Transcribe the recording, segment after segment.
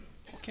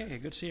Okay,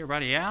 good to see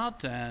everybody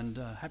out, and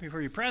happy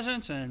for your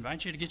presence, and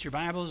invite you to get your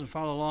Bibles and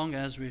follow along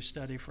as we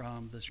study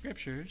from the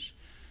Scriptures.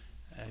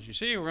 As you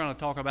see, we're going to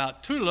talk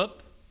about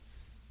Tulip.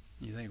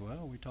 You think, well,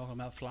 are we talking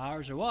about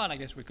flowers or what? I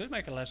guess we could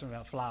make a lesson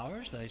about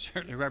flowers. They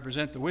certainly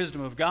represent the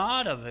wisdom of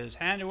God, of His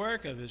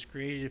handiwork, of His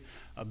creative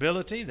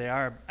ability. They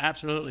are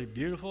absolutely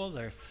beautiful.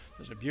 There's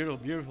a beautiful,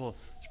 beautiful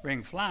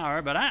spring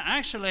flower. But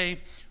actually,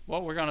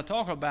 what we're going to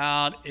talk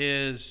about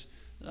is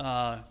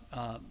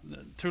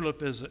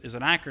Tulip is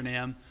an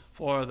acronym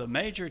for the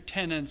major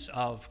tenets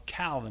of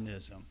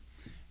Calvinism.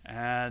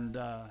 And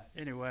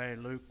anyway,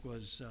 Luke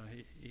was,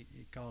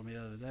 he called me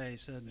the other day. He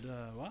said,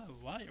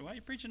 why are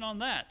you preaching on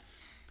that?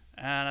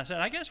 And I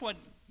said, I guess what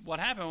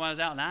happened when I was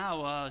out in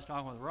Iowa, I was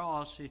talking with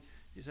Ross. He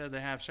said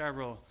they have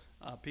several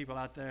people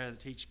out there that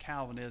teach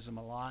Calvinism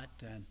a lot.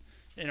 And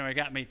anyway, it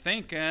got me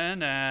thinking,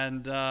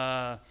 and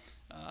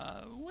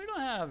we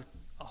don't have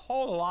a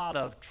whole lot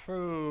of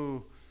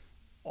true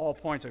all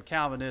points of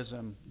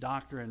Calvinism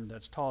doctrine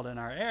that's taught in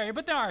our area,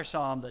 but there are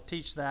some that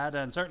teach that,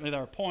 and certainly there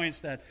are points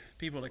that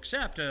people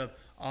accept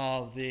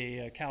of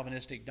the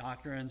Calvinistic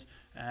doctrines.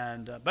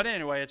 But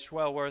anyway, it's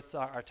well worth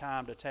our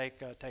time to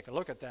take a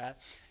look at that.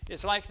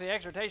 It's like the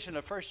exhortation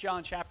of 1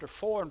 John chapter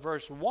 4 and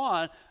verse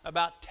 1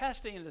 about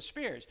testing the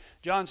spirits.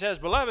 John says,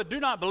 "Beloved,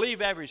 do not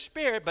believe every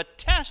spirit, but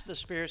test the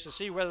spirits to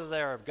see whether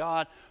they are of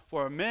God,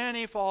 for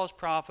many false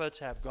prophets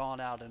have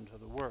gone out into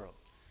the world."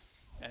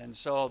 And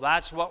so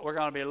that's what we're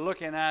going to be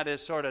looking at,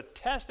 is sort of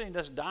testing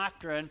this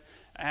doctrine.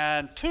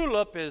 And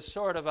TULIP is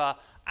sort of an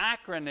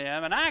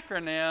acronym. An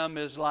acronym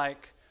is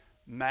like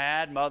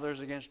MAD,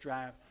 Mothers Against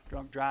Drunk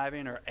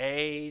Driving, or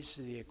AIDS,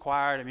 the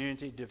Acquired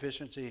Immunity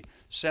Deficiency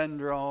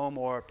Syndrome,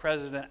 or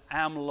President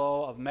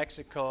AMLO of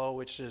Mexico,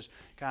 which is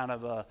kind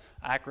of an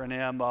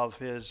acronym of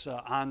his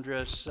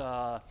Andres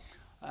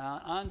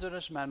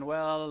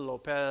Manuel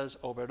Lopez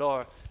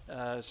Obrador,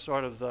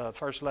 sort of the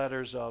first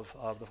letters of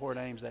the four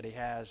names that he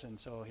has, and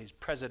so he's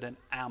President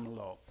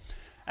AMLO.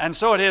 And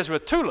so it is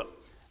with TULIP.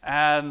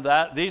 And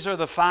these are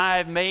the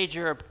five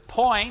major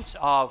points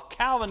of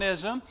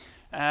Calvinism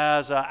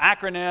as an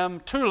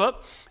acronym, TULIP.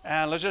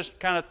 And let's just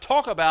kind of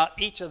talk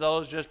about each of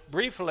those just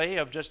briefly,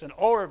 of just an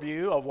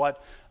overview of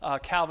what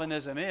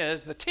Calvinism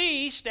is. The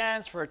T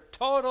stands for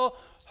total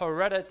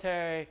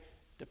hereditary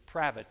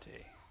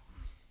depravity.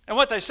 And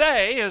what they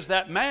say is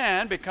that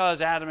man,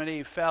 because Adam and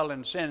Eve fell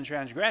in sin and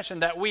transgression,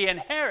 that we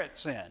inherit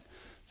sin.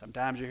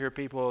 Sometimes you hear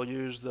people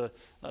use the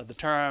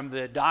term,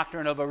 the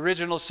doctrine of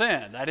original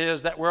sin. That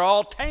is, that we're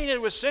all tainted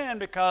with sin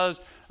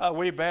because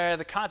we bear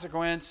the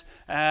consequence,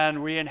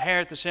 and we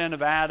inherit the sin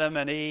of Adam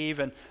and Eve,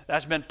 and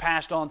that's been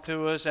passed on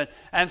to us.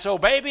 And so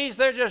babies,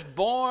 they're just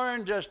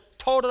born just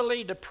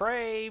totally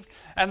depraved,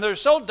 and they're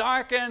so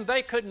darkened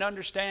they couldn't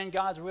understand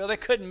God's will. They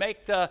couldn't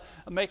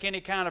make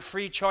any kind of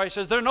free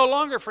choices. They're no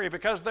longer free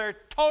because they're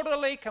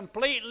totally,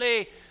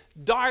 completely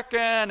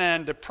darkened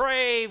and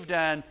depraved,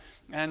 and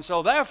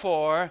so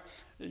therefore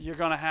you're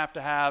going to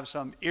have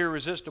some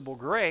irresistible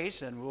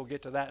grace, and we'll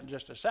get to that in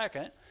just a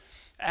second.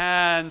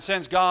 And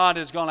since God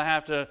is going to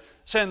have to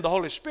send the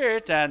Holy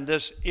Spirit and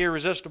this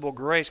irresistible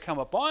grace come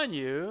upon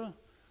you,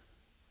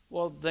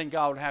 well, then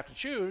God would have to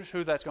choose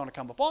who that's going to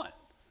come upon.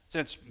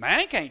 Since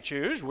man can't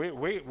choose,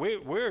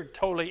 we're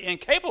totally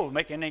incapable of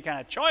making any kind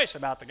of choice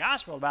about the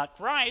gospel, about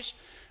Christ,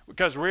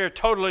 because we're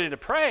totally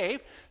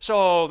depraved.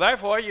 So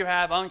therefore you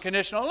have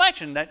unconditional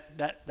election.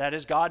 That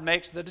is, God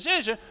makes the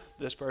decision.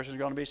 This person is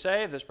going to be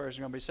saved, this person is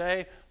going to be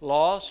saved,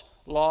 lost,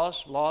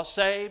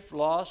 saved,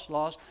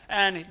 lost.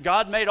 And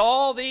God made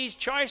all these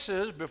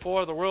choices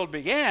before the world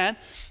began,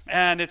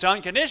 and it's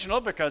unconditional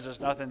because it's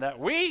nothing that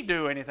we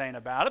do anything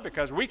about it,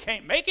 because we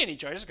can't make any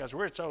choices because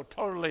we're so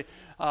totally,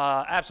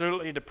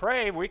 absolutely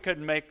depraved. We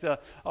couldn't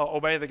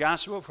obey the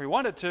gospel if we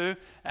wanted to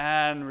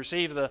and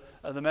receive the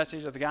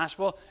message of the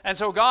gospel. And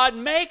so God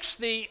makes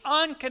the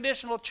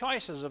unconditional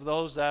choices of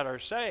those that are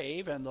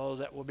saved and those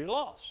that will be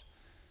lost.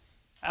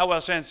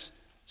 Well, since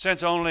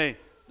there's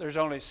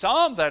only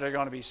some that are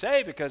going to be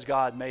saved because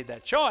God made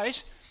that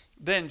choice,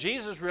 then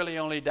Jesus really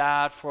only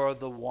died for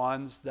the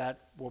ones that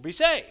will be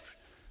saved.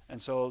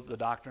 And so the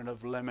doctrine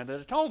of limited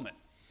atonement.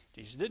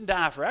 Jesus didn't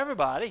die for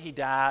everybody. He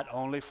died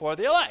only for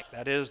the elect.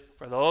 That is,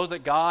 for those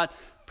that God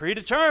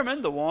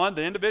predetermined,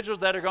 the individuals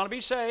that are going to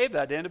be saved,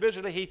 that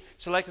individually He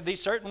selected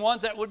these certain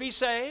ones that would be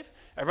saved.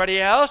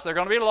 Everybody else, they're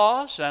going to be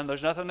lost, and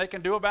there's nothing they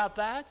can do about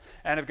that.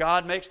 And if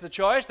God makes the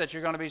choice that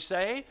you're going to be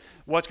saved,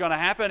 what's going to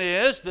happen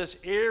is this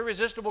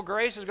irresistible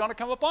grace is going to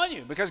come upon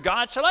you because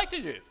God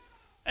selected you.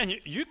 And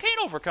you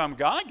can't overcome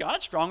God.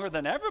 God's stronger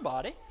than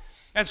everybody.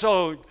 And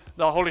so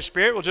the Holy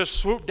Spirit will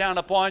just swoop down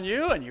upon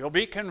you, and you'll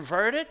be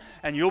converted,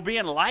 and you'll be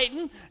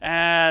enlightened.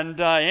 And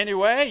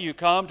anyway, you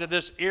come to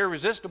this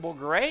irresistible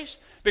grace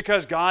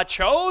because God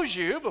chose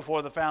you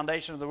before the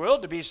foundation of the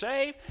world to be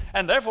saved,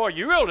 and therefore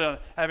you really don't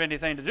have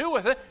anything to do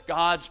with it.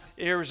 God's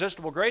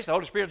irresistible grace, the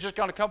Holy Spirit is just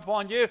going to come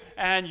upon you,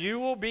 and you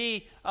will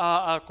be,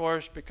 of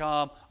course,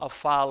 become a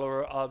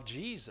follower of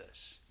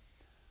Jesus.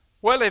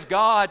 Well, if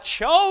God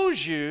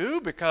chose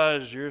you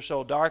because you're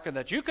so darkened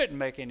that you couldn't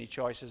make any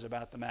choices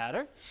about the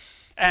matter,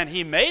 and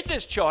he made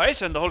this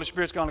choice, and the Holy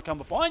Spirit's going to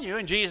come upon you,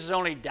 and Jesus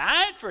only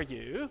died for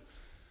you,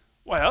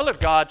 well, if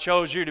God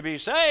chose you to be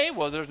saved,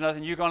 well, there's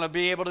nothing you're going to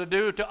be able to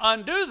do to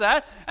undo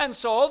that. And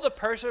so the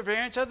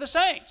perseverance of the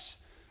saints.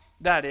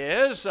 That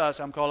is,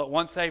 some call it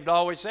once saved,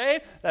 always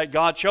saved, that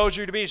God chose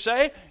you to be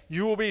saved.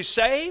 You will be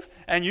saved,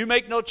 and you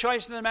make no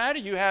choice in the matter.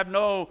 You have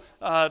no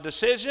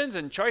decisions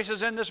and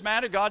choices in this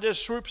matter. God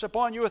just swoops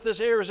upon you with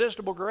this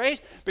irresistible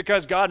grace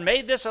because God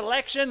made this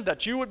election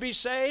that you would be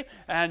saved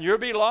and you'll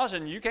be lost,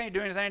 and you can't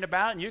do anything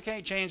about it, and you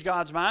can't change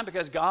God's mind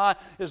because God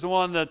is the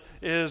one that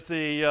is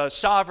the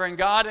sovereign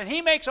God, and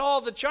He makes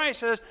all the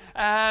choices,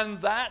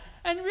 and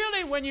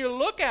really when you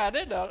look at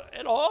it,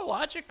 it all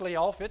logically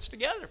all fits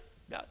together.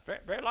 Yeah, very,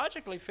 very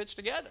logically fits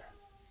together.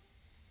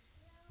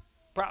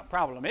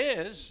 Problem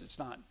is, it's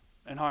not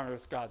in harmony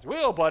with God's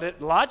will, but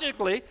it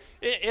logically,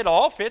 it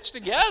all fits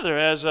together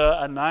as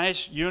a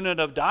nice unit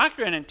of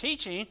doctrine and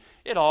teaching.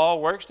 It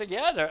all works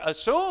together,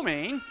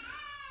 assuming,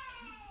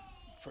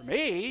 for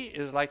me,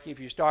 is like if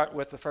you start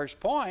with the first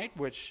point,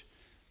 which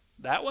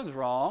that one's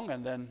wrong,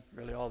 and then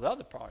really all the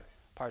other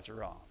parts are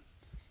wrong.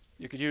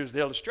 You could use the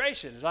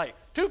illustration. It's like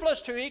 2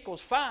 plus 2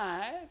 equals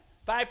 5.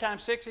 5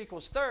 times 6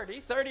 equals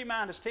 30. 30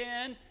 minus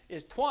 10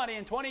 is 20,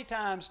 and 20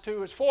 times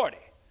 2 is 40.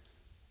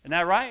 Isn't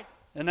that right?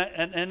 Isn't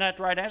that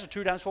the right answer?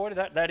 2 times 40,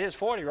 that is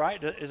 40,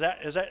 right? Is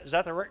that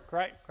the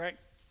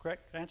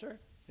correct answer?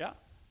 Yeah?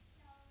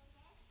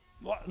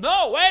 Well,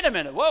 no, wait a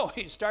minute. Whoa,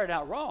 you started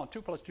out wrong.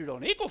 2 plus 2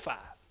 don't equal 5.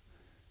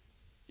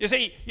 You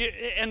see,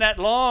 in that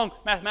long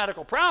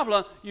mathematical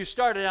problem, you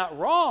started out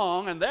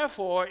wrong, and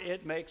therefore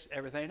it makes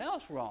everything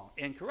else wrong,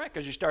 incorrect,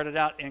 because you started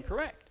out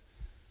incorrect.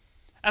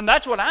 And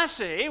that's what I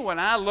see when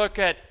I look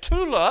at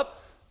Tulip,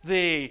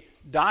 the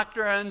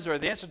Doctrines or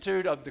the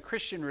Institute of the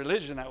Christian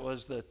Religion. That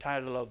was the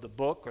title of the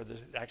book, or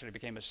actually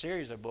became a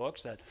series of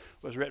books that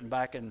was written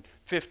back in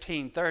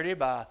 1530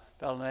 by a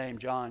fellow named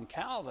John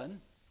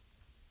Calvin,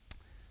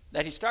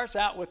 that he starts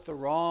out with the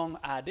wrong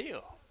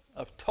ideal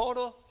of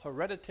total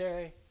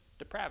hereditary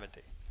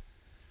depravity.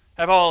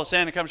 Have all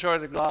sinned and come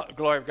short of the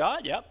glory of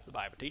God? Yep, the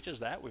Bible teaches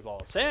that. We've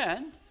all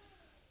sinned.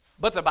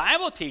 But the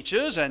Bible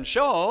teaches and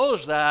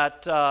shows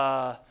that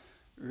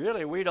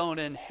really we don't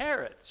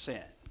inherit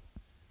sin.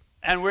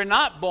 And we're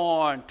not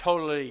born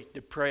totally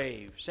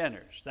depraved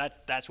sinners.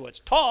 That's what's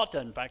taught.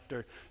 In fact, there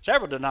are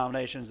several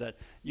denominations that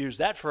use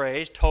that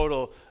phrase,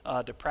 total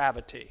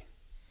depravity.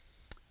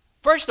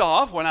 First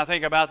off, when I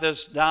think about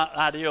this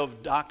idea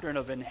of doctrine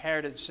of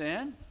inherited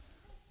sin,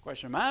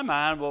 question in my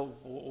mind, well,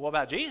 what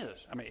about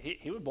Jesus? I mean,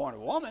 he was born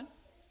of a woman.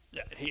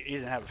 He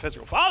didn't have a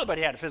physical father, but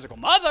he had a physical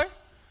mother.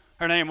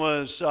 Her name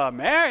was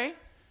Mary,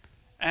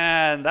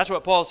 and that's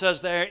what Paul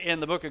says there in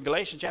the book of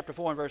Galatians, chapter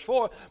 4 and verse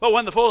 4. But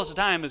when the fullness of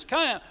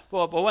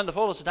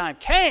time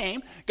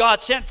came,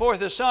 God sent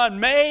forth His Son,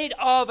 made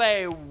of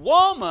a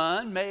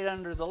woman, made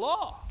under the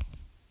law.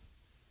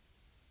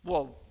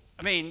 Well,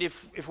 I mean,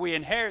 if we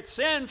inherit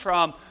sin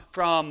from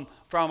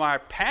our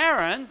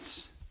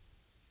parents,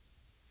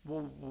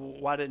 well,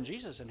 why didn't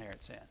Jesus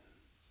inherit sin?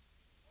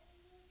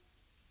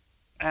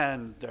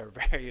 And there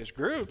are various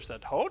groups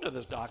that hold to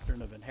this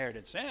doctrine of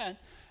inherited sin,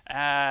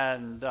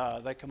 and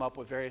they come up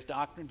with various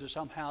doctrines to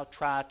somehow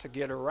try to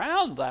get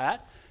around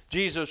that.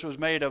 Jesus was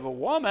made of a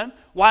woman.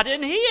 Why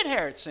didn't He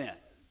inherit sin?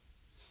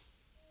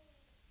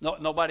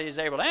 Nobody is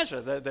able to answer.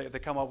 They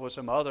come up with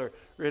some other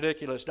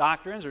ridiculous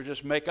doctrines or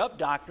just make up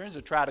doctrines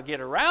to try to get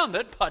around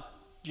it, but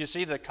you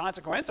see the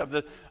consequence of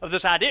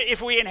this idea.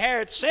 If we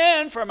inherit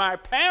sin from our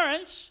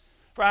parents,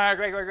 from our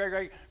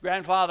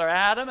great-great-great-grandfather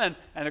Adam,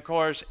 and of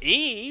course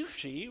Eve,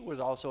 she was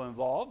also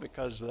involved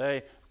because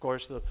Eve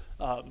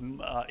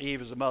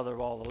is the mother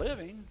of all the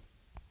living.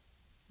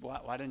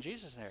 Why didn't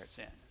Jesus inherit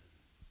sin?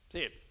 See,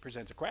 it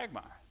presents a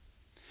quagmire.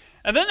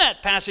 And then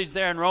that passage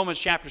there in Romans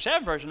chapter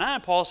 7, verse 9,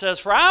 Paul says,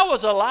 "For I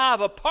was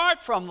alive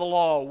apart from the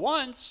law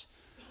once,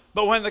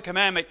 but when the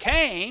commandment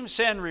came,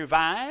 sin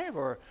revived,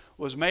 or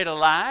was made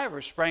alive,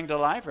 or sprang to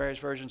life," various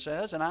versions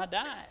says, "and I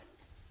died."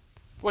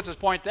 What's his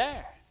point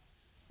there?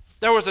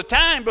 There was a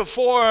time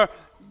before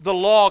the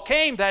law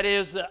came, that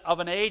is,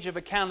 of an age of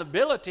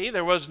accountability.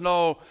 There was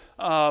no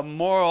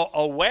moral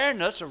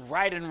awareness of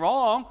right and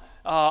wrong,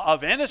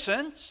 of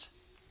innocence.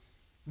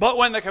 But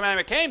when the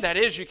commandment came, that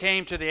is, you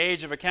came to the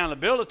age of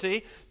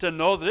accountability to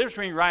know the difference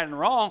between right and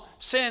wrong,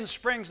 sin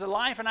springs to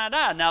life, and I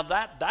died. Now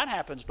that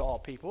happens to all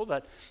people,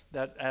 that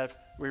as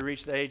we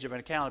reach the age of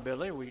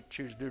accountability, we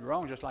choose to do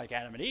wrong, just like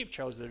Adam and Eve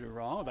chose to do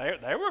wrong.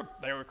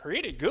 They were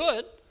created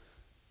good,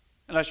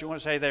 unless you want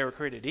to say they were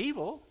created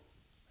evil.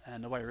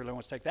 And nobody really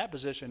wants to take that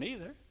position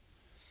either.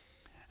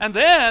 And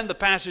then the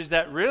passage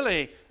that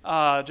really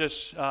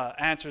just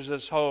answers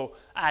this whole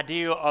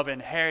idea of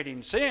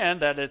inheriting sin,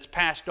 that it's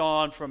passed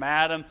on from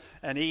Adam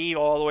and Eve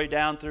all the way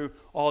down through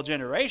all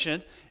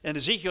generations. In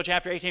Ezekiel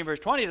chapter 18, verse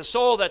 20, "The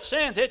soul that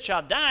sins, it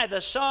shall die.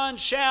 The son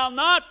shall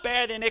not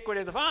bear the iniquity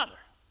of the father."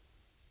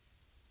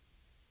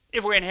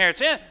 If we inherit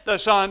sin, the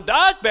son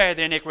does bear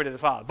the iniquity of the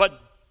father.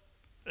 But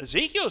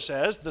Ezekiel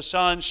says the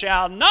son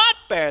shall not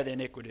bear the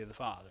iniquity of the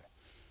father.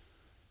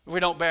 We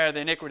don't bear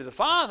the iniquity of the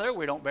father.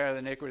 We don't bear the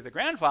iniquity of the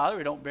grandfather.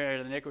 We don't bear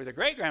the iniquity of the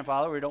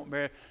great-grandfather. We don't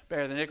bear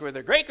the iniquity of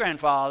the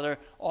great-grandfather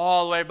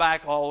all the way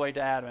back, all the way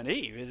to Adam and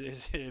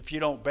Eve. If you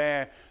don't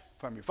bear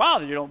from your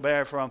father, you don't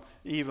bear from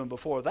even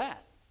before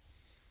that.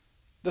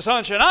 The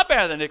son shall not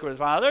bear the iniquity of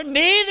the father,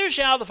 neither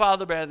shall the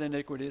father bear the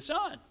iniquity of the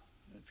son.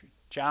 If your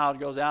child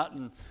goes out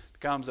and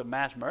becomes a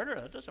mass murderer,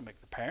 that doesn't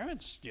make the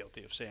parents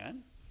guilty of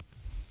sin.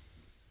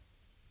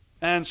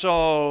 And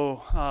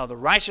so the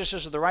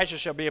righteousness of the righteous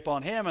shall be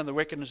upon him, and the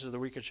wickedness of the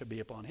wicked shall be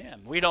upon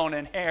him. We don't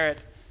inherit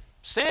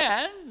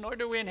sin, nor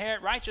do we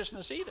inherit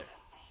righteousness either.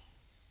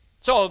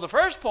 So the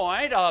first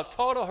point of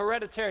total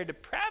hereditary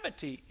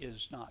depravity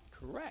is not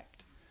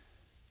correct.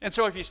 And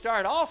so if you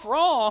start off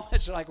wrong,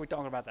 it's like we're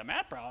talking about the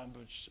math problem,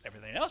 which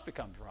everything else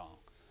becomes wrong.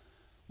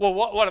 Well,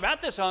 what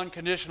about this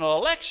unconditional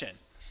election?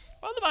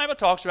 Well, the Bible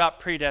talks about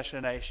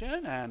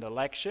predestination and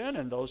election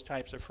and those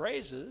types of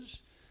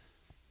phrases.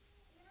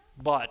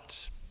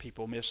 But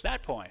people miss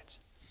that point.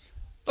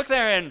 Look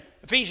there in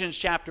Ephesians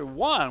chapter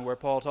 1 where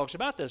Paul talks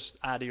about this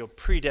idea of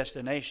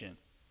predestination.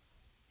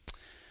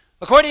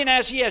 According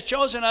as he has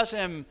chosen us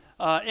in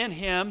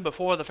him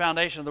before the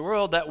foundation of the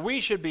world, that we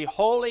should be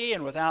holy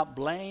and without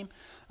blame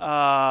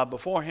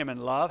before him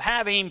in love,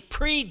 having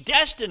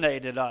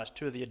predestinated us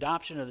to the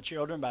adoption of the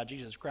children by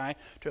Jesus Christ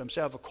to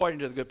himself according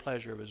to the good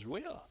pleasure of his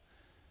will.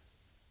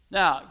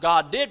 Now,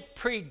 God did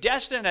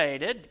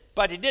predestinate it,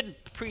 but he didn't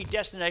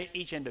predestinate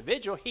each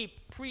individual. He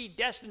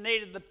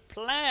predestinated the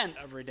plan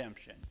of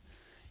redemption.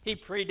 He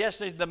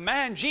predestinated the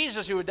man,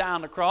 Jesus, who would die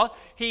on the cross.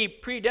 He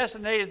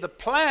predestinated the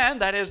plan,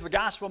 that is the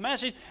gospel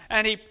message,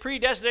 and he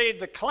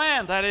predestinated the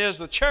clan, that is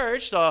the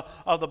church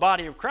of the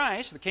body of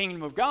Christ, the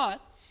kingdom of God.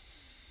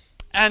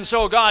 And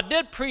so God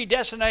did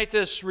predestinate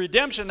this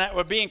redemption that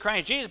would be in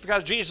Christ Jesus,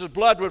 because Jesus'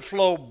 blood would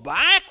flow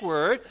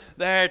backward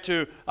there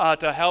to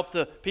help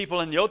the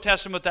people in the Old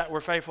Testament that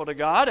were faithful to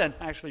God and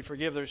actually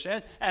forgive their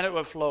sins. And it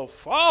would flow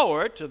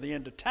forward to the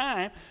end of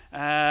time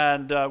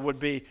and would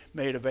be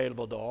made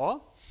available to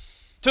all.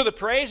 To the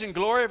praise and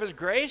glory of his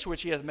grace,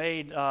 which he hath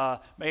made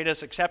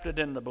us accepted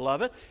in the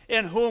beloved,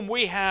 in whom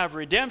we have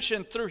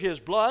redemption through his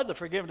blood, the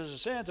forgiveness of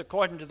sins,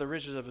 according to the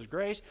riches of his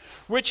grace,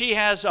 which he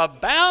has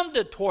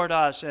abounded toward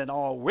us in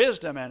all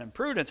wisdom and in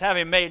prudence,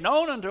 having made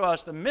known unto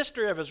us the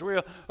mystery of his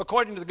will,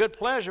 according to the good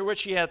pleasure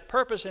which he hath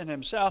purposed in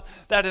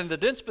himself, that in the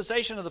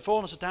dispensation of the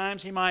fullness of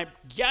times he might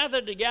gather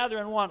together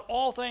in one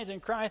all things in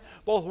Christ,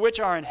 both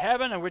which are in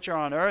heaven and which are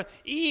on earth,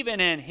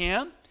 even in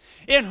him,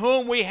 in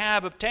whom we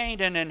have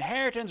obtained an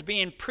inheritance,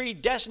 being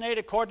predestinated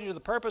according to the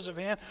purpose of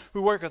him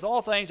who worketh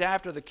all things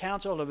after the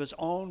counsel of his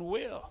own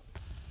will.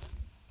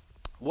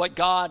 What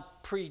God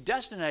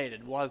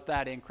predestinated was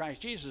that in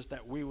Christ Jesus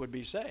that we would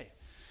be saved.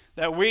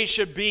 That we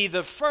should be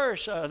the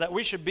first, that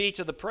we should be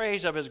to the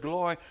praise of his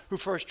glory who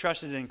first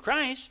trusted in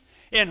Christ,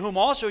 in whom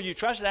also you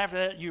trusted after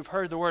that you've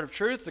heard the word of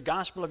truth, the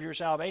gospel of your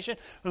salvation,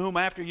 whom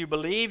after you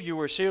believe you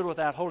were sealed with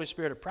that Holy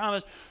Spirit of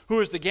promise, who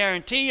is the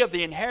guarantee of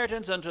the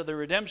inheritance unto the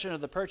redemption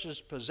of the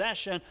purchased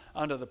possession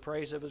unto the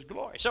praise of his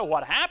glory. So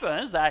what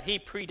happens that he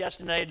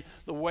predestinated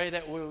the way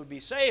that we would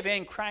be saved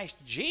in Christ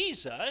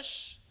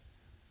Jesus.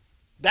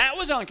 That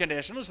was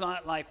unconditional. It's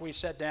not like we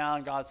sat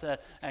down, God said,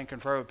 and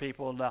confer with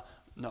people.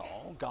 No,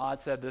 God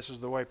said this is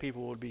the way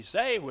people would be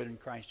saved in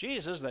Christ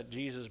Jesus, that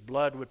Jesus'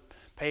 blood would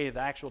pay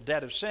the actual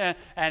debt of sin,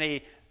 and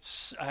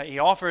he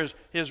offers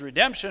his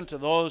redemption to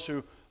those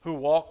who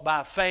walk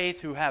by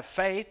faith, who have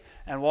faith,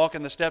 and walk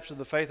in the steps of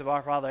the faith of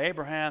our father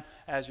Abraham,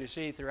 as you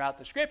see throughout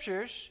the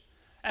scriptures.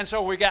 And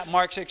so we got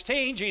Mark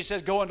 16, Jesus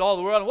says, go into all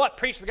the world and what?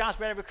 Preach the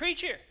gospel to every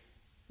creature.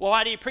 Well,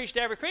 why do you preach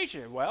to every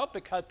creature? Well,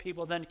 because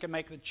people then can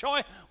make the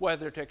choice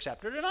whether to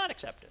accept it or not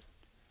accept it.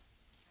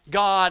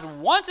 God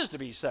wants us to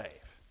be saved.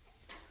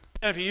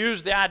 And if you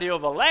use the idea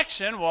of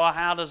election, well,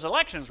 how does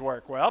elections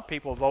work? Well,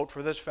 people vote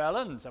for this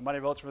fella, and somebody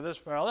votes for this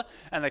fella,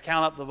 and they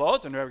count up the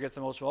votes, and whoever gets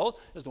the most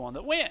votes is the one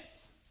that wins.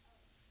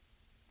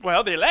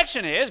 Well, the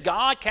election is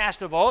God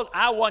cast a vote,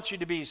 I want you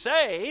to be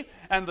saved,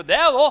 and the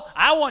devil,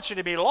 I want you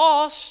to be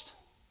lost.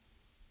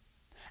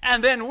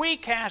 And then we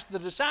cast the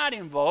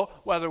deciding vote,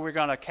 whether we're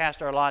going to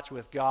cast our lots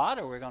with God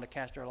or we're going to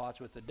cast our lots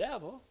with the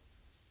devil,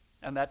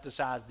 and that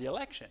decides the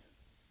election,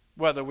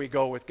 whether we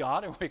go with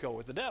God or we go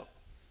with the devil.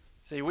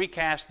 See, we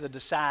cast the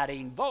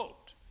deciding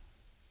vote.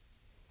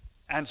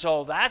 And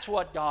so that's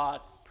what God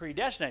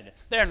predestinated.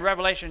 There in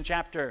Revelation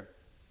chapter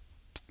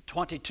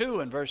 22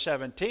 and verse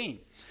 17,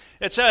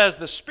 it says,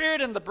 the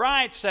Spirit and the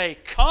bride say,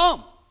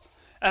 come,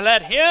 and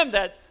let him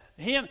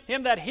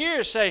that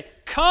hears say,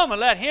 come, and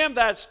let him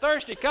that's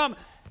thirsty come,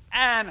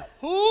 and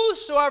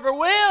whosoever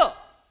will.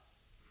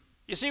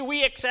 You see,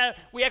 we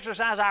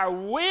exercise our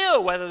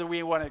will whether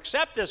we want to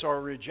accept this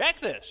or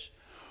reject this.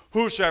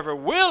 Whosoever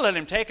will, let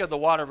him take of the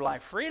water of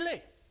life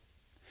freely.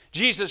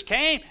 Jesus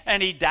came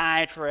and he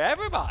died for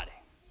everybody.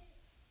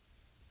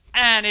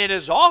 And it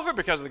is offered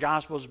because the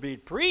gospel is being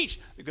preached.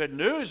 The good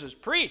news is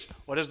preached.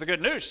 What is the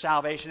good news?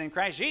 Salvation in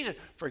Christ Jesus.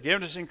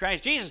 Forgiveness in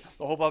Christ Jesus.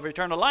 The hope of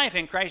eternal life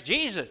in Christ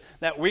Jesus.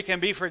 That we can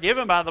be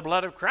forgiven by the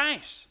blood of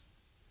Christ.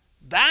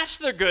 That's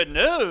the good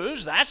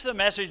news. That's the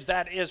message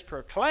that is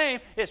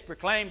proclaimed. It's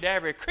proclaimed to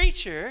every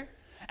creature.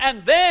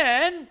 And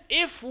then,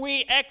 if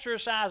we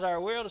exercise our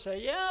will to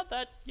say, yeah,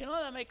 that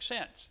makes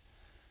sense.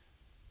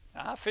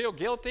 I feel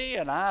guilty,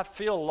 and I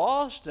feel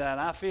lost, and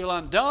I feel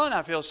undone.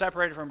 I feel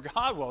separated from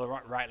God. Well,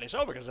 rightly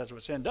so, because that's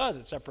what sin does.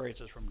 It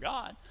separates us from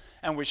God.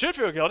 And we should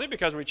feel guilty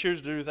because we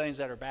choose to do things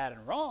that are bad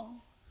and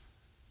wrong.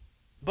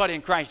 But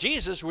in Christ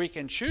Jesus, we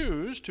can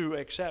choose to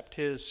accept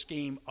his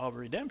scheme of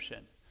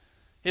redemption,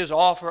 his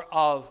offer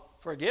of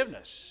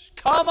forgiveness.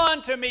 Come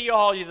unto me,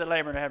 all you that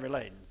labor and are heavy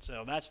laden.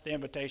 So that's the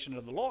invitation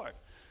of the Lord.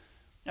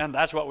 And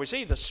that's what we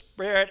see. The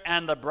Spirit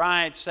and the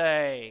bride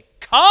say,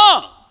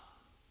 come.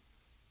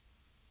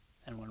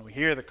 And when we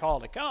hear the call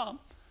to come,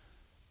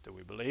 do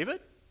we believe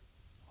it?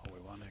 Or we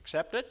want to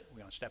accept it? We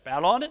want to step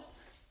out on it?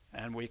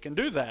 And we can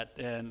do that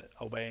in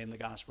obeying the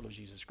gospel of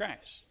Jesus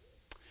Christ.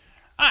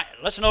 All right,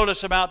 let's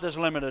notice about this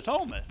limited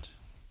atonement.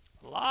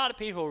 A lot of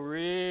people are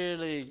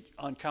really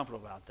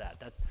uncomfortable about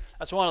that.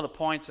 That's one of the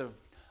points of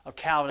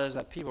Calvinism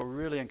that people are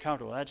really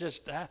uncomfortable. There's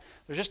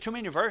just too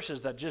many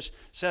verses that just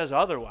says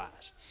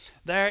otherwise.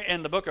 There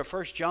in the book of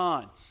 1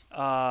 John,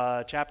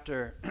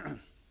 chapter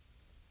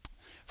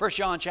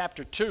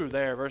 2,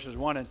 there, verses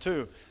 1 and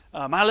 2.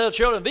 My little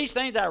children, these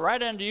things I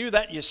write unto you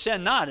that you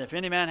sin not. If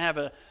any man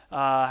if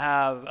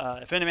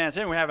any man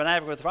sin, we have an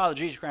advocate with the Father,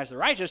 Jesus Christ the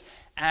righteous,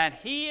 and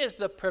he is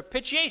the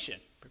propitiation.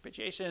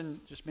 Propitiation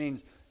just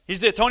means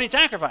he's the atoning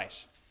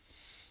sacrifice.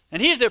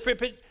 And he's the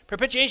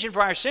propitiation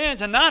for our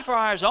sins, and not for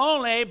ours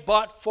only,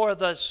 but for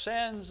the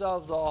sins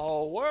of the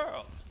whole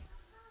world.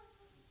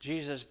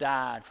 Jesus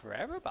died for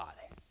everybody.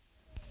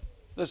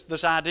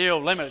 This idea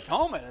of limited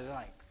atonement is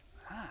like,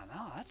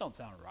 no, that don't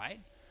sound right.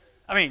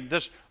 I mean,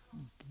 this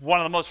one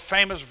of the most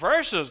famous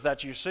verses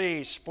that you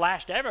see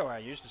splashed everywhere. I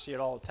used to see it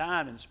all the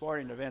time in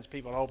sporting events.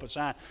 People hold up a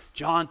sign,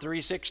 John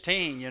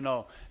 3:16,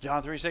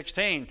 John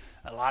 3:16.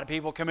 A lot of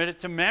people commit it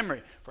to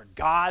memory. For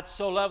God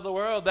so loved the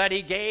world that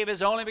he gave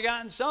his only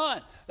begotten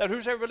Son, that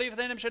whosoever believeth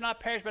in him should not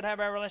perish but have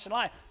everlasting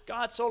life.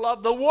 God so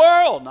loved the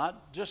world,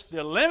 not just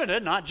the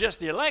limited, not just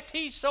the elect.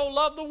 He so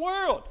loved the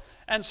world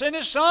and sent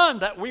his Son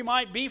that we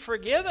might be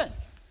forgiven.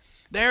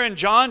 There in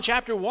John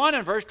chapter 1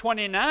 and verse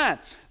 29,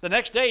 the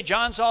next day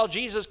John saw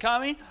Jesus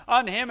coming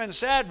unto him and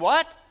said,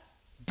 what?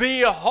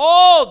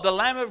 Behold the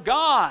Lamb of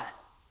God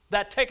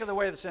that taketh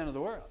away the sin of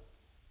the world.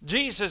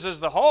 Jesus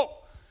is the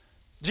hope.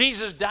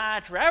 Jesus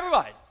died for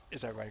everybody.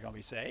 Is everybody going to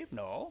be saved?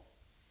 No.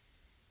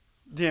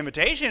 The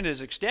invitation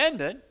is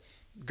extended.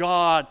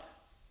 God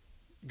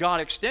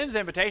extends the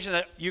invitation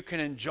that you can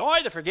enjoy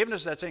the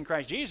forgiveness that's in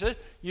Christ Jesus.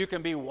 You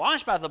can be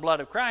washed by the blood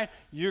of Christ.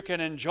 You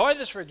can enjoy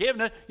this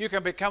forgiveness. You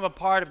can become a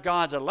part of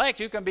God's elect.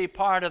 You can be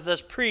part of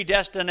this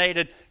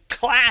predestinated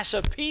class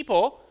of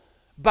people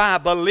by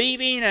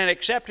believing and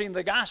accepting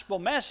the gospel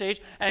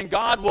message, and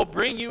God will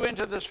bring you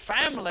into this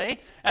family,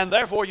 and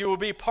therefore you will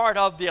be part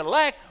of the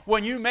elect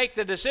when you make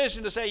the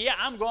decision to say, yeah,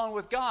 I'm going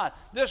with God.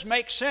 This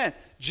makes sense.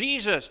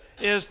 Jesus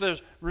is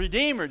the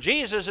Redeemer.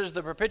 Jesus is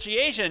the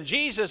propitiation.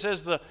 Jesus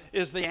is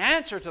the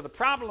answer to the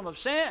problem of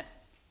sin.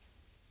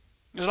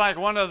 It's like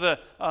one of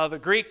the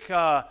Greek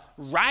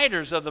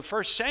writers of the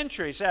first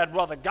century said,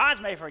 well, the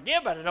gods may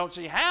forgive, but I don't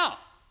see how.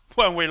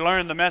 When we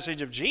learn the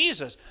message of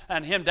Jesus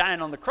and him dying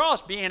on the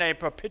cross, being a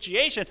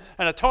propitiation,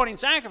 an atoning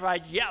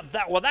sacrifice,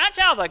 that's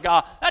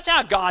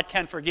how God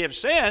can forgive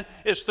sin,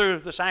 is through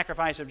the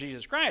sacrifice of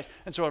Jesus Christ.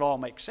 And so it all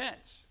makes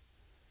sense.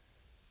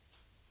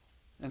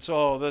 And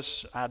so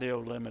this idea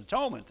of limited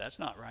atonement, that's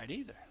not right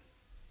either.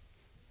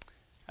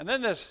 And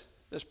then this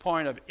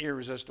point of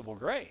irresistible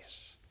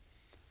grace.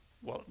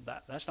 Well,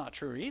 that's not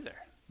true either.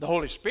 The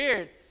Holy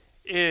Spirit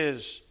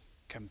is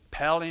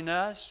compelling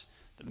us.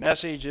 The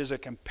message is a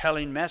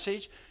compelling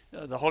message.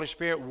 The Holy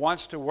Spirit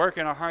wants to work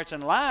in our hearts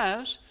and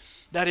lives.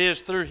 That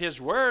is through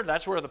his word.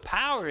 That's where the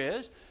power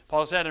is.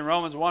 Paul said in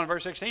Romans 1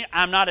 verse 16,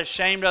 I'm not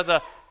ashamed of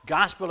the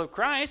gospel of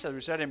Christ, as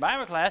we said in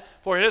Bible class,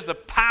 for it is the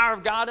power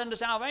of God unto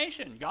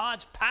salvation.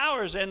 God's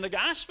power is in the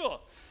gospel.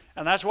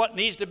 And that's what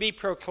needs to be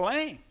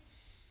proclaimed.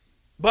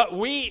 But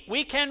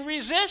we can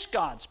resist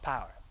God's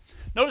power.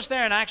 Notice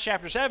there in Acts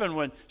chapter 7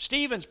 when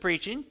Stephen's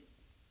preaching,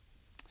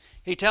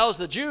 he tells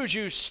the Jews,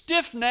 you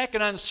stiff-necked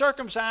and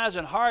uncircumcised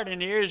in heart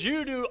and ears,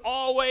 you do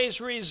always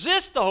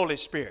resist the Holy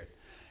Spirit.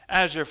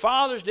 As your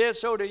fathers did,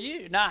 so do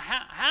you. Now,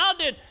 how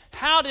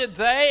did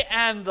they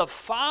and the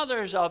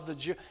fathers of the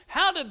Jews,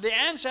 how did the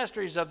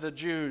ancestors of the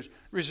Jews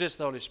resist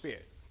the Holy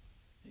Spirit?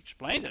 He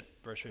explains it,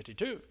 verse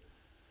 52.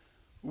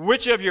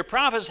 Which of your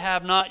prophets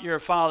have not your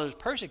fathers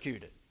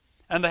persecuted?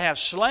 And they have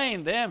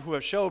slain them who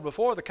have showed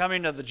before the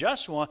coming of the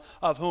just one,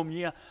 of whom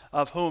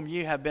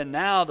ye have been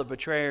now the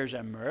betrayers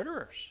and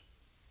murderers.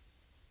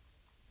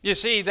 You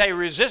see, they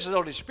resisted the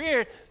Holy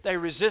Spirit. They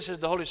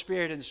resisted the Holy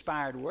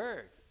Spirit-inspired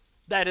word.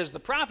 That is the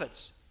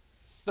prophets.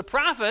 The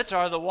prophets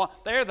are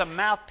they're the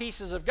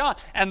mouthpieces of God,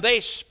 and they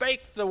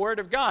spake the word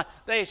of God.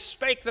 They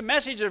spake the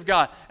message of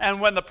God.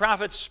 And when the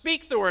prophets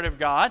speak the word of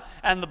God,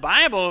 and the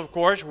Bible, of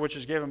course, which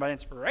is given by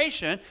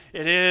inspiration,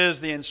 it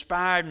is the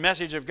inspired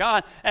message of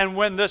God. And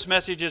when this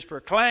message is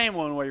proclaimed,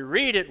 when we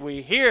read it,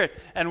 we hear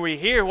it, and we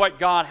hear what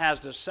God has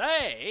to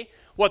say,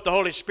 what the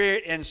Holy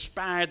Spirit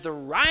inspired the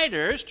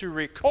writers to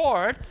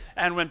record.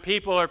 And when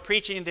people are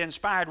preaching the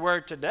inspired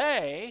word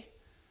today,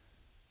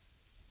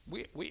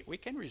 we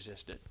can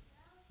resist it.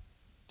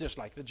 Just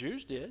like the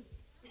Jews did.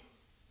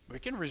 We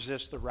can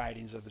resist the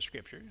writings of the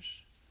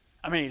Scriptures.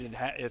 I mean,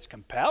 it's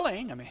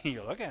compelling. I mean,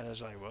 you look at it,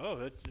 it's like,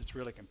 whoa, it's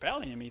really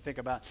compelling. I mean, you think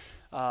about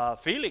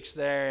Felix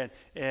there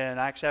in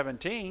Acts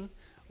 17.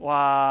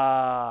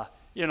 Why,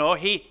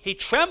 he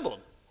trembled.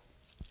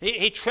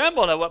 He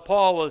trembled at what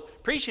Paul was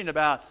preaching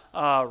about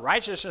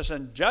righteousness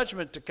and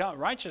judgment to come,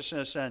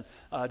 righteousness and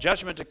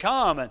judgment to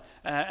come,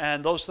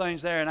 and those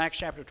things there in Acts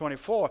chapter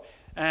 24.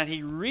 And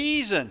he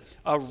reasoned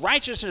of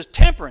righteousness,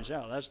 temperance.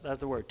 Yeah, that's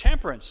the word,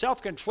 temperance,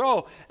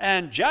 self-control,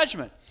 and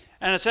judgment.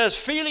 And it says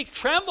Felix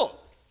trembled.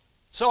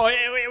 So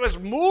it was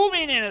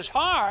moving in his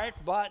heart,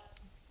 but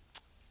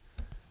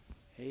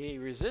he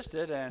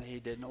resisted and he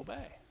didn't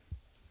obey.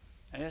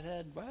 And he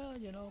said, well,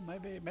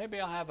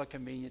 maybe I'll have a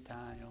convenient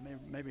time.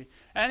 Maybe.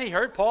 And he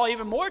heard Paul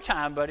even more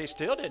time, but he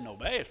still didn't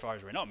obey as far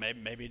as we know.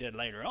 Maybe he did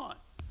later on.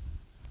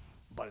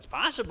 But it's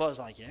possible. It's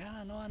like,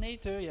 I know I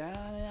need to.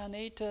 I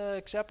need to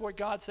accept what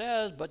God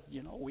says. But,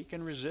 we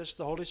can resist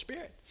the Holy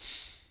Spirit.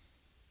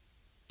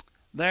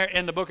 There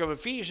in the book of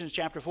Ephesians,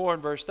 chapter 4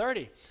 and verse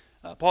 30,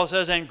 Paul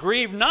says, and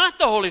grieve not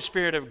the Holy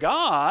Spirit of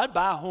God,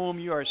 by whom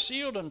you are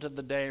sealed unto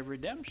the day of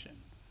redemption.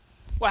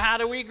 Well, how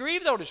do we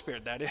grieve the Holy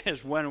Spirit? That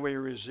is when we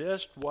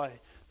resist what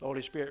the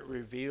Holy Spirit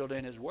revealed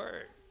in His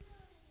Word.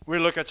 We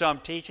look at some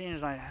teaching,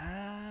 it's like,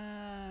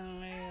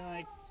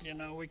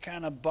 we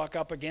kind of buck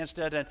up against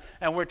it,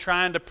 and we're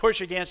trying to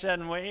push against it,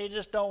 and we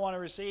just don't want to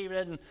receive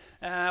it. And,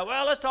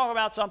 let's talk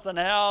about something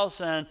else,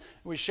 and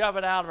we shove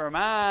it out of our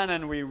mind,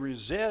 and we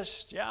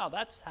resist. Yeah,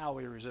 that's how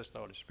we resist the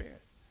Holy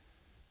Spirit.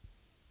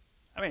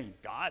 I mean,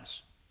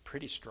 God's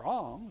pretty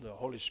strong. The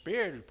Holy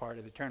Spirit is part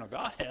of the eternal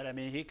Godhead. I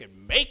mean, He could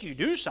make you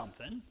do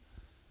something,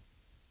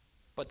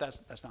 but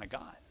that's not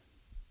God.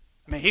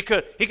 I mean, he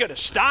could have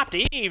stopped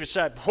Eve and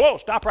said, whoa,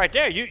 stop right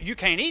there. You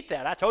can't eat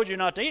that. I told you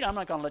not to eat. I'm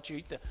not going to let you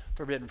eat the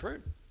forbidden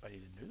fruit. But He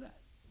didn't do that.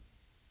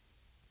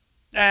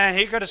 And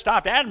He could have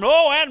stopped Adam.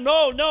 No, Adam,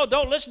 no,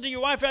 don't listen to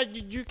your wife.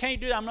 You can't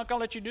do that. I'm not going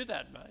to let you do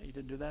that. But He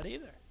didn't do that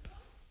either.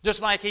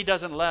 Just like He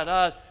doesn't let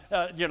us,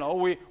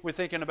 we're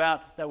thinking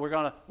about that we're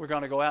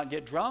going to go out and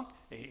get drunk.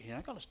 He's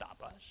not going to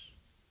stop us.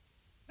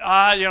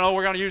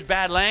 We're going to use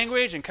bad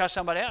language and cuss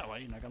somebody out. Well,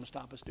 He's not going to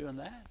stop us doing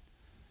that.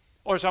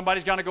 Or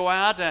somebody's going to go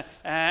out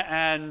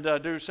and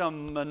do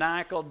some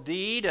maniacal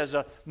deed as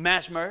a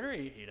mass murderer.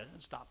 He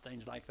doesn't stop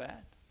things like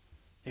that.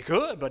 He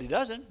could, but He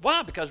doesn't.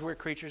 Why? Because we're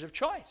creatures of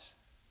choice.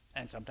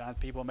 And sometimes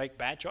people make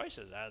bad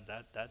choices.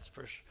 That's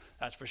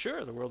for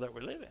sure, the world that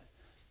we live in.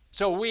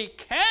 So we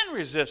can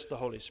resist the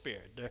Holy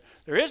Spirit.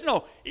 There is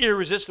no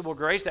irresistible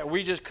grace that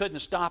we just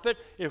couldn't stop it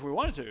if we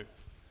wanted to.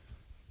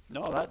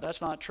 No,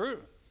 that's not true.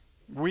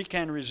 We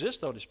can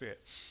resist the Holy Spirit.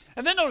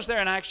 And then notice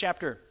there in Acts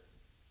chapter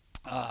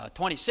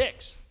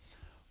 26,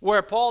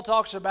 where Paul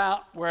talks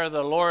about where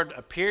the Lord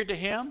appeared to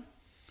him,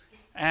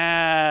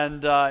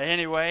 and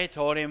anyway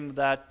told him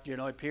that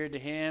appeared to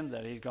him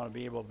that he's going to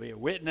be able to be a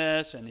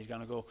witness, and he's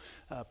going to go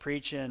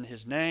preach in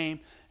His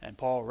name, and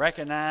Paul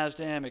recognized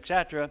him,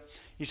 etc.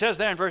 He says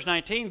there in verse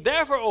 19,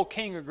 therefore, O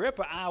King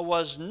Agrippa, I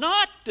was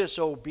not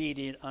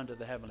disobedient unto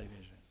the heavenly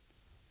vision.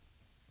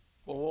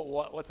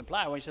 Well, what's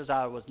implied when he says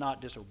I was not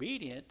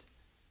disobedient?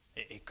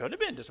 It could have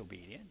been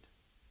disobedient.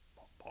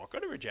 Paul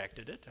could have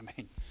rejected it. I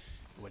mean,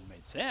 it wouldn't have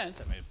made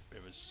sense. I mean,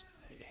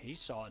 he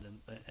saw it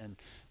in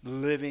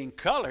living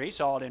color. He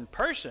saw it in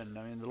person.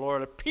 I mean, the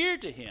Lord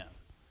appeared to him.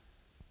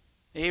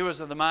 He was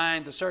of the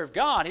mind to serve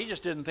God. He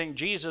just didn't think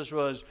Jesus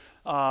was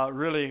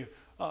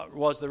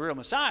was the real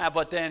Messiah,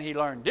 but then he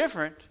learned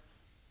different.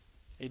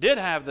 He did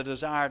have the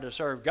desire to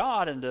serve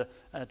God and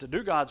to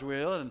do God's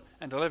will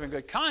and to live in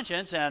good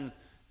conscience, and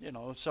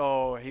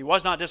so he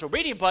was not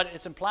disobedient, but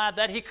it's implied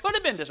that he could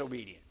have been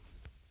disobedient.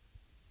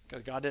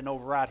 Because God didn't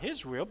override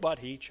His will, but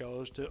He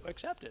chose to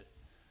accept it.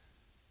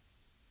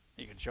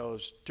 He could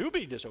chose to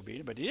be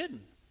disobedient, but He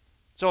didn't.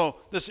 So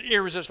this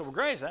irresistible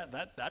grace,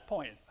 that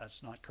point,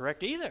 that's not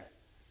correct either.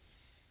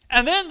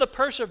 And then the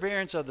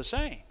perseverance of the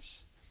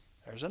saints.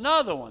 There's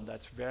another one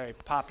that's very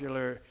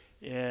popular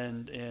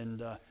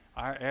in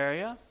our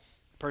area.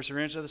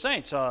 Perseverance of the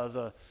saints.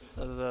 The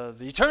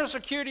eternal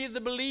security of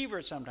the believer,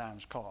 it's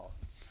sometimes called.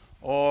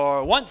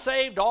 Or once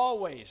saved,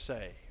 always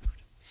saved.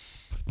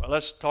 Well,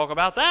 let's talk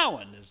about that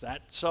one. Is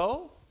that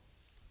so?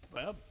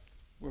 Well,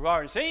 we've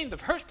already seen the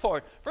first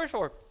four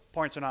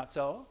points are not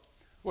so.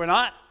 We're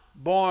not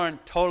born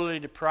totally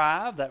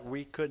deprived, that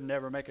we could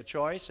never make a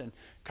choice and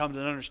come to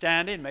an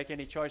understanding and make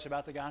any choice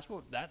about the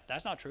gospel.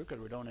 That's not true, because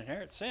we don't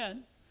inherit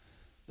sin,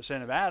 the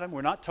sin of Adam.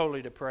 We're not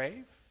totally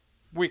depraved.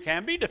 We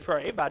can be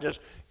depraved by just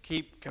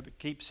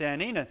keep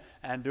sinning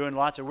and doing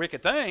lots of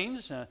wicked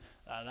things.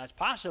 That's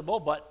possible,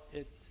 but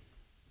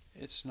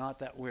it's not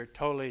that we're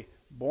totally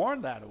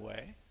born that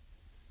way.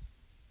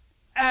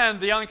 And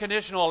the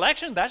unconditional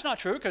election, that's not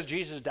true because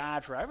Jesus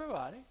died for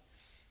everybody.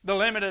 The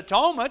limited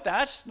atonement,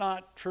 that's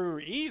not true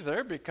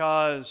either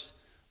because,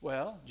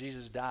 well,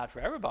 Jesus died for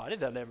everybody,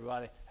 that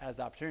everybody has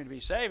the opportunity to be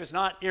saved. It's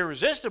not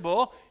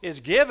irresistible. It's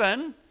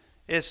given.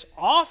 It's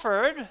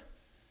offered.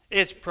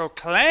 It's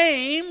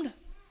proclaimed.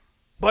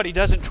 But he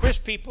doesn't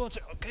twist people and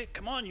say, okay,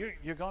 come on,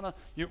 you're gonna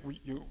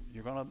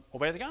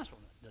obey the gospel.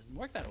 It doesn't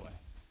work that way.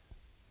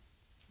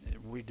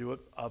 We do it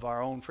of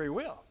our own free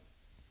will.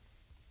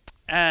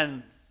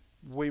 And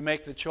we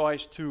make the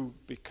choice to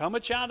become a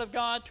child of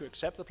God, to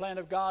accept the plan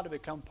of God, to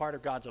become part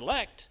of God's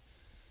elect.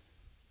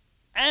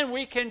 And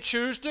we can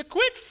choose to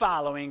quit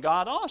following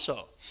God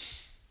also.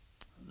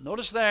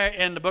 Notice there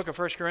in the book of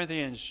 1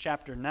 Corinthians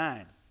chapter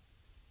 9.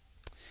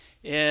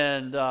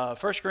 In 1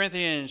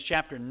 Corinthians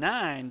chapter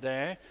 9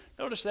 there,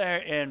 notice there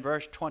in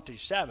verse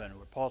 27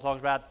 where Paul talks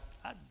about,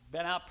 I've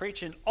been out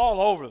preaching all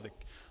over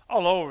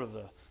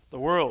the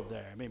world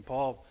there. I mean,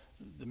 Paul,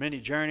 the many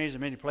journeys, the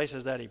many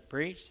places that he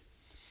preached.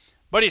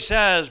 But he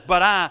says,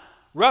 but I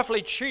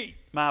roughly treat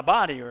my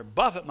body or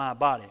buffet my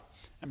body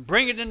and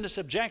bring it into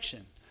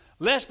subjection,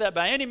 lest that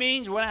by any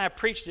means when I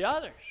preach to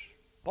others.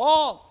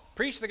 Paul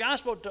preached the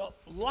gospel to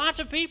lots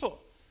of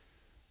people.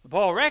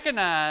 Paul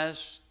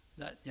recognized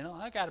that,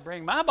 I got to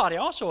bring my body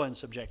also in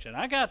subjection.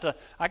 I got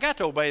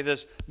to obey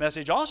this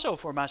message also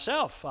for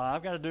myself.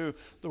 I've got to do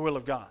the will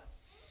of God.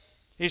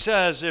 He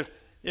says,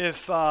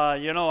 if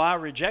I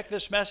reject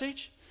this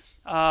message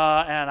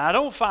and I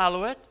don't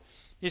follow it,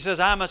 he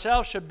says, I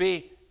myself should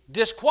be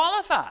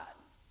disqualified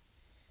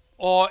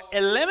or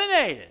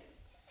eliminated.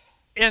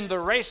 In the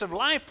race of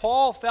life,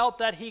 Paul felt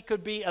that he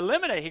could be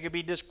eliminated. He could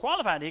be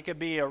disqualified. He could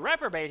be a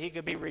reprobate. He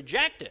could be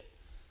rejected.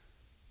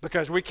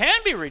 Because we can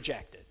be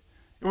rejected.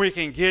 We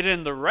can get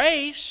in the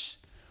race.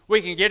 We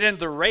can get in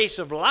the race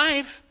of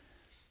life,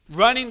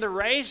 running the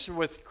race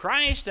with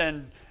Christ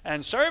and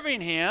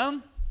serving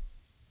Him.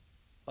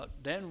 But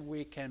then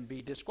we can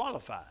be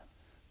disqualified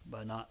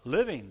by not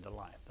living the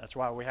life. That's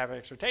why we have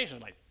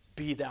exhortations like,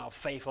 be thou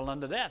faithful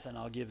unto death, and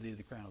I'll give thee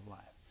the crown of life.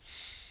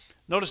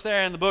 Notice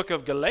there in the book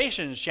of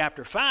Galatians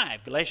chapter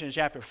 5, people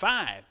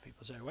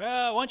say,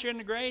 well, once you're in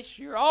the grace,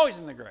 you're always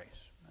in the grace.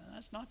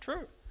 That's not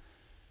true.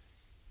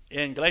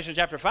 In Galatians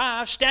chapter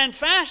 5, stand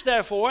fast,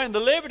 therefore, in the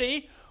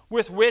liberty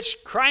with which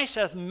Christ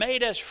hath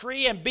made us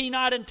free, and be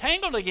not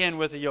entangled again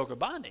with the yoke of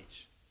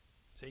bondage.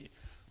 See,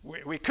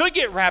 we could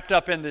get wrapped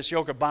up in this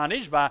yoke of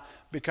bondage by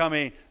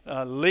becoming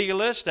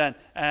legalist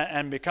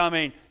and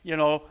becoming,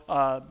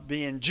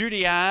 being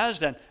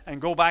Judaized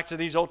and go back to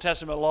these Old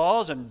Testament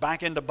laws and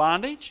back into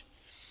bondage.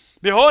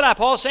 Behold, I,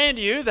 Paul, saying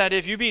to you that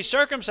if you be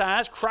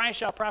circumcised, Christ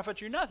shall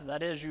profit you nothing.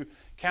 That is, you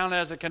count it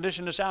as a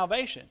condition of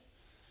salvation.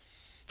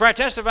 For I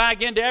testify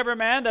again to every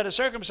man that is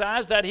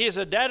circumcised that he is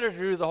a debtor to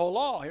do the whole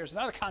law. Here's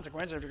another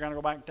consequence. If you're going to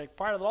go back and take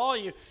part of the law,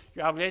 you're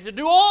obligated to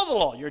do all the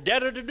law. You're a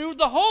debtor to do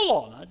the whole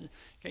law. Now, you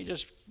can't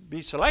just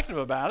be selective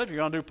about it. If you're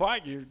going to do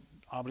part, you're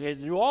obligated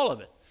to do all of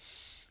it.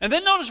 And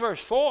then notice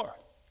verse 4.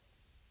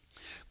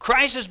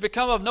 Christ has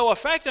become of no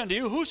effect unto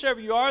you, whosoever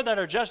you are that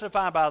are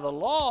justified by the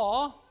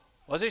law.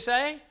 What does he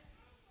say?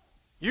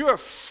 You are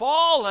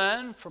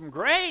fallen from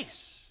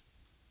grace.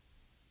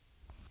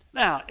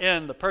 Now,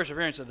 in the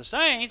perseverance of the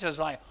saints, it's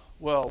like,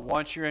 well,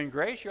 once you're in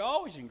grace, you're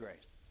always in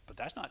grace. But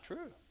that's not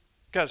true.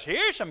 Because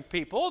here's some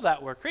people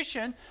that were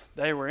Christian.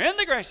 They were in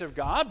the grace of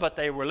God, but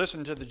they were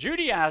listening to the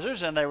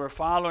Judaizers, and they were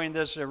following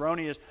this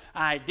erroneous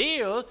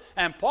ideal.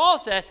 And Paul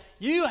said,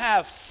 you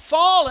have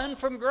fallen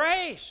from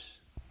grace.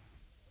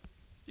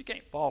 You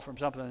can't fall from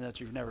something that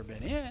you've never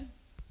been in.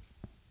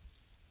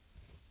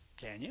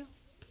 Can you?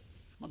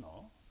 Well,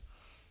 no.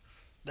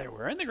 They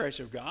were in the grace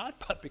of God,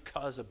 but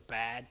because of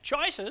bad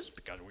choices,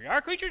 because we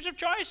are creatures of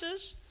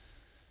choices,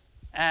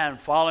 and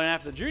following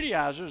after the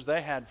Judaizers,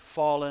 they had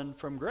fallen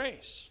from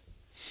grace.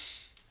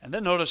 And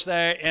then notice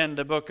there in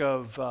the book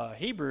of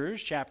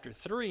Hebrews, chapter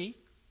 3,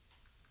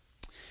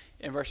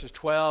 in verses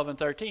 12 and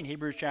 13.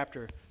 Hebrews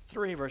chapter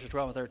 3, verses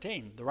 12 and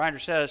 13. The writer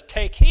says,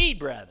 take heed,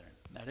 brethren.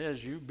 That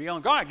is, you be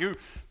on guard. You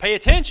pay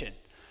attention.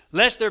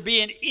 Lest there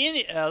be in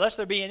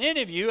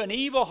any of you an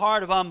evil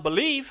heart of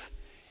unbelief,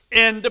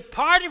 in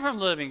departing from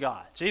the living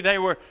God. See, they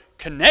were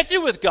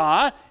connected with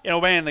God in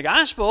obeying the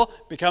gospel,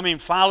 becoming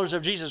followers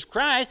of Jesus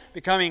Christ,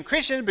 becoming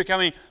Christians,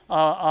 becoming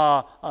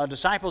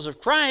disciples of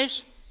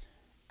Christ.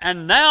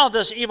 And now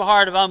this evil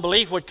heart of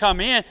unbelief would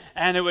come in,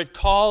 and it would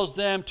cause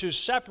them to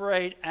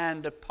separate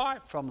and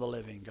depart from the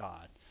living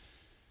God.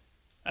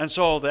 And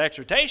so the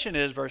exhortation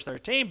is, verse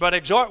 13, but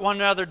exhort one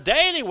another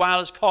daily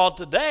while it's called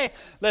today,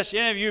 lest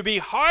any of you be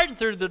hardened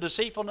through the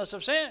deceitfulness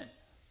of sin.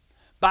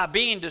 By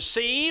being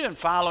deceived and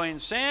following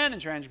sin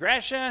and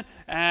transgression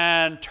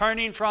and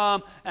turning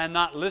from and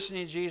not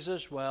listening to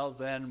Jesus, well,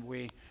 then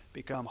we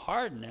become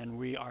hardened and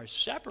we are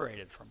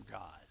separated from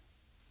God.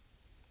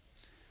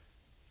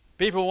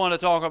 People want to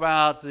talk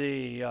about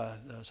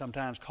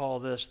sometimes call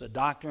this the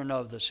doctrine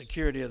of the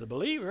security of the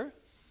believer.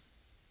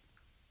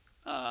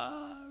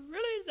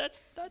 Really,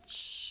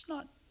 that's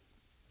not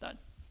that.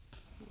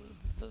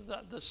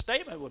 The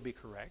statement would be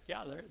correct.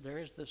 Yeah, there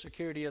is the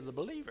security of the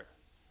believer.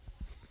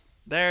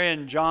 There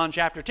in John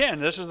chapter 10,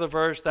 this is the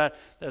verse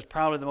that's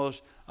probably the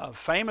most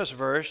famous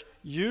verse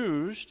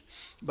used.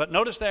 But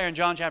notice there in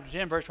John chapter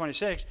 10, verse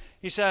 26,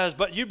 he says,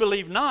 "But you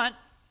believe not,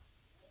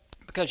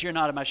 because you're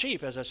not of my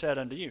sheep, as I said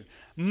unto you.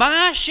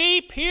 My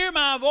sheep hear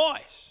my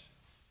voice.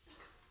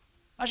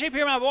 My sheep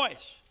hear my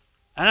voice.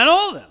 And I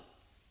know them.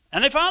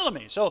 And they follow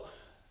me." So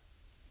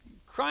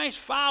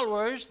Christ's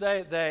followers,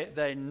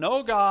 they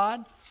know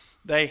God.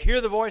 They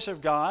hear the voice of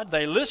God.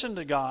 They listen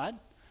to God.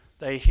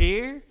 They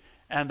hear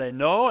and they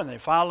know and they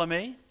follow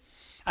me.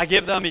 I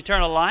give them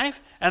eternal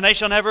life, and they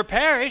shall never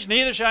perish,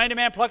 neither shall any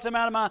man pluck them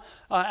out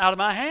of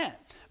my hand.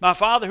 My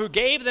Father who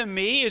gave them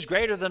me is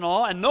greater than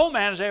all, and no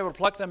man is able to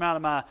pluck them out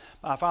of my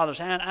Father's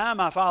hand. I and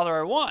my Father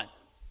are one.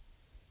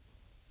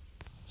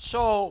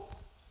 So,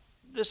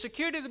 the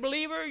security of the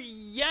believer,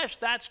 yes,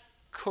 that's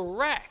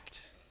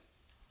correct.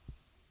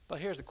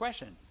 But here's the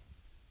question.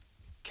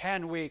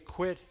 Can we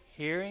quit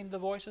hearing the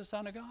voice of the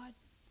Son of God?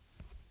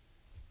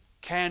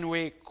 Can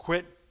we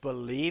quit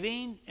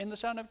believing in the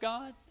Son of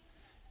God?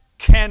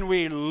 Can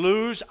we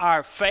lose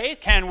our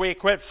faith? Can we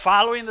quit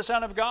following the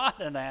Son of God?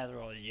 And the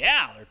answer is,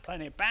 yeah, there's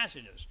plenty of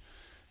passages.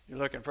 You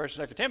look in 1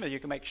 and 2 Timothy, you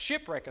can make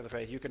shipwreck of the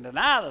faith. You can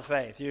deny the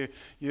faith.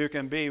 You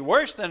can be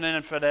worse than an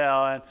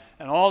infidel.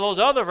 And all those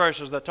other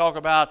verses that talk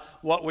about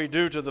what we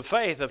do to the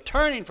faith, of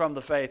turning from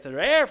the faith, or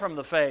err from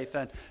the faith,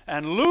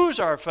 and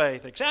lose our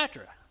faith,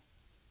 etc.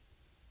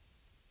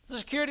 The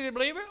security of the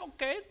believer,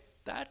 okay,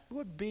 that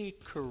would be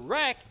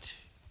correct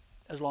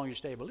as long as you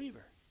stay a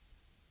believer.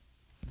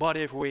 But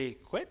if we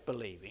quit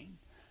believing,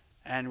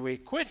 and we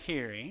quit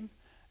hearing,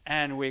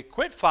 and we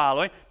quit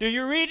following, do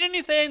you read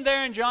anything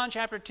there in John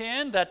chapter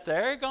 10 that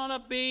they're going to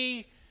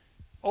be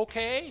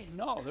okay?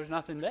 No, there's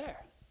nothing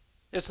there.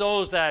 It's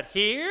those that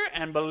hear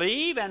and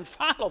believe and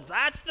follow.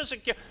 That's the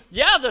security.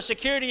 Yeah, the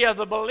security of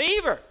the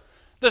believer.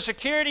 The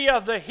security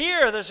of the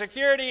hearer, the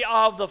security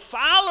of the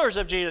followers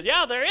of Jesus.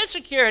 Yeah, there is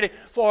security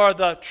for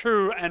the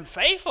true and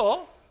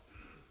faithful.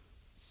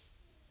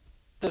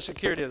 The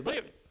security of the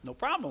believer. No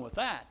problem with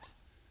that.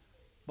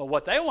 But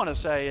what they want to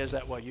say is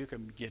that, well, you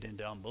can get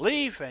into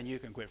unbelief and you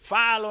can quit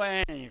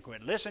following and you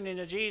quit listening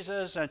to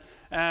Jesus.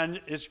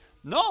 And it's,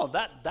 no,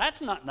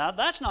 that's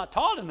not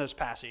taught in this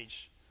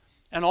passage.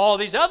 And all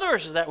these other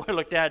verses that we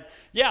looked at,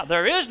 yeah,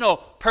 there is no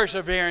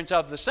perseverance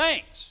of the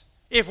saints.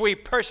 If we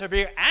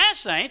persevere as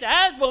saints,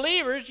 as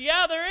believers,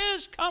 yeah, there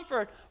is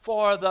comfort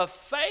for the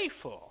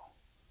faithful.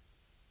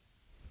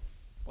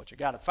 What you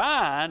got to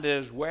find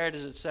is, where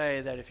does it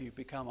say that if you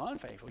become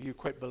unfaithful, you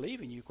quit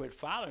believing, you quit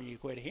following, you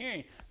quit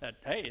hearing, that,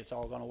 hey, it's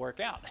all going to work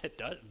out? It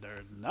does.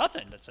 There's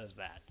nothing that says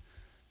that.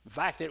 In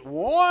fact, it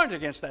warned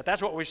against that.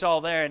 That's what we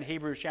saw there in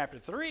Hebrews chapter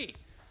 3.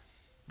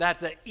 That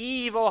the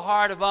evil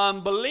heart of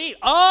unbelief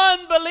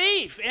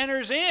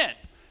enters in.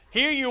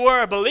 Here you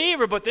were a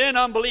believer, but then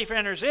unbelief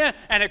enters in,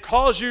 and it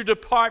calls you to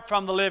depart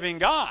from the living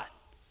God.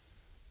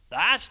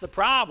 That's the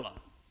problem.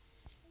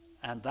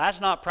 And that's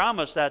not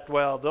promised that,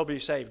 well, they'll be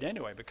saved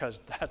anyway,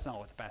 because that's not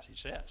what the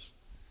passage says.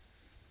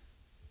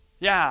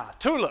 Yeah,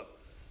 Tulip,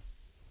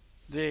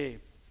 the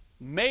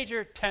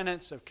major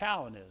tenets of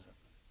Calvinism.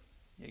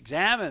 You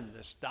examine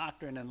this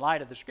doctrine in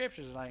light of the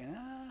Scriptures, and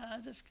I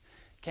just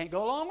can't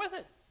go along with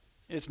it.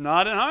 It's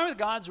not in harmony with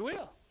God's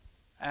will.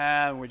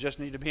 And we just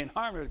need to be in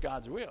harmony with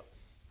God's will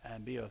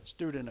and be a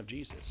student of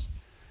Jesus.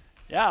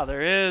 Yeah,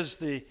 there is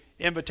the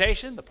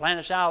invitation, the plan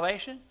of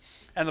salvation.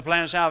 And the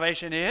plan of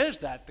salvation is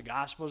that the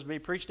gospel is to be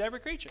preached to every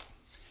creature.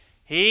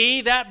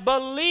 He that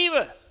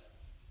believeth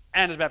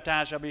and is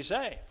baptized shall be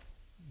saved.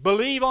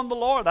 Believe on the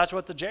Lord. That's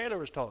what the jailer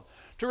was told.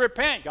 To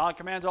repent. God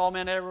commands all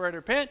men everywhere to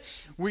repent.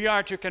 We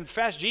are to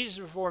confess Jesus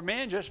before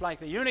men, just like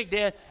the eunuch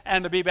did,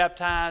 and to be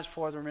baptized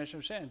for the remission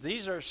of sins.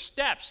 These are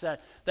steps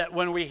that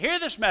when we hear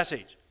this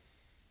message,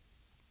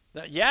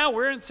 that yeah,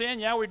 we're in sin,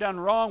 yeah, we've done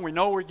wrong, we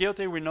know we're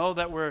guilty, we know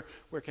that we're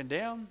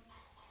condemned.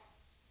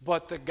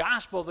 But the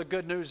gospel, the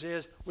good news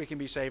is we can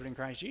be saved in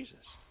Christ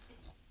Jesus.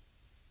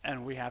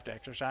 And we have to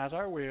exercise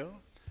our will.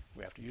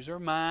 We have to use our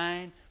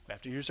mind. We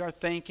have to use our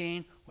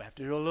thinking. We have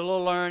to do a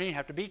little learning,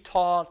 have to be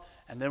taught.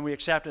 And then we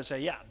accept it and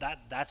say, yeah,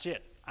 that's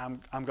it.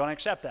 I'm going to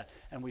accept that.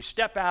 And we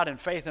step out in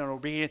faith and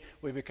obedience.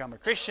 We become a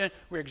Christian.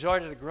 We're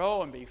exhorted to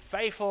grow and be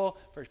faithful.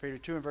 1 Peter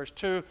 2 and verse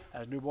 2,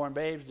 as newborn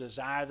babes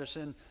desire the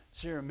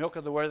sincere milk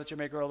of the word that you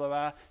may grow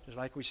thereby. Just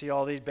like we see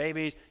all these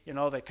babies,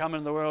 they come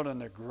into the world and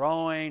they're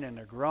growing.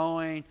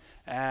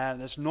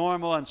 And it's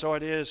normal, and so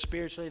it is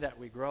spiritually that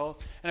we grow.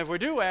 And if we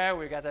do err,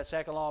 we've got that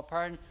second law of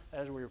pardon.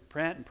 As we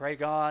repent and pray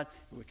God,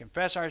 we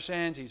confess our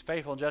sins. He's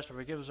faithful and just to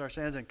forgive us our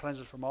sins and cleanse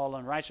us from all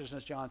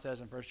unrighteousness, John says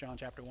in 1 John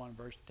chapter 1,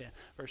 verse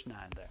 9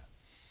 there.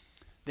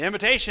 The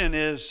invitation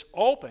is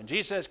open.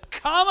 Jesus says,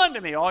 come unto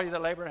me, all you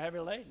that labor and heavy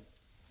laden.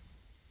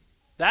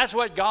 That's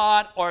what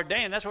God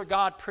ordained. That's what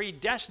God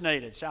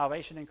predestinated,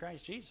 salvation in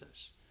Christ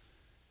Jesus.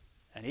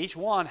 And each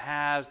one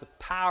has the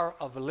power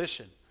of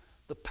volition,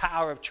 the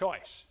power of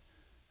choice.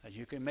 That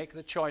you can make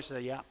the choice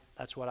that, yeah,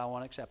 that's what I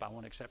want to accept. I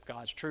want to accept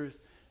God's truth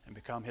and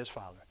become his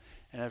follower.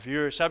 And if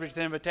you're subject to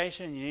the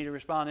invitation and you need to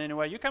respond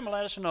anyway, you come and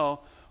let us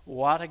know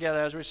while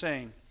together as we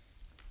sing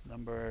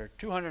number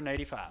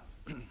 285.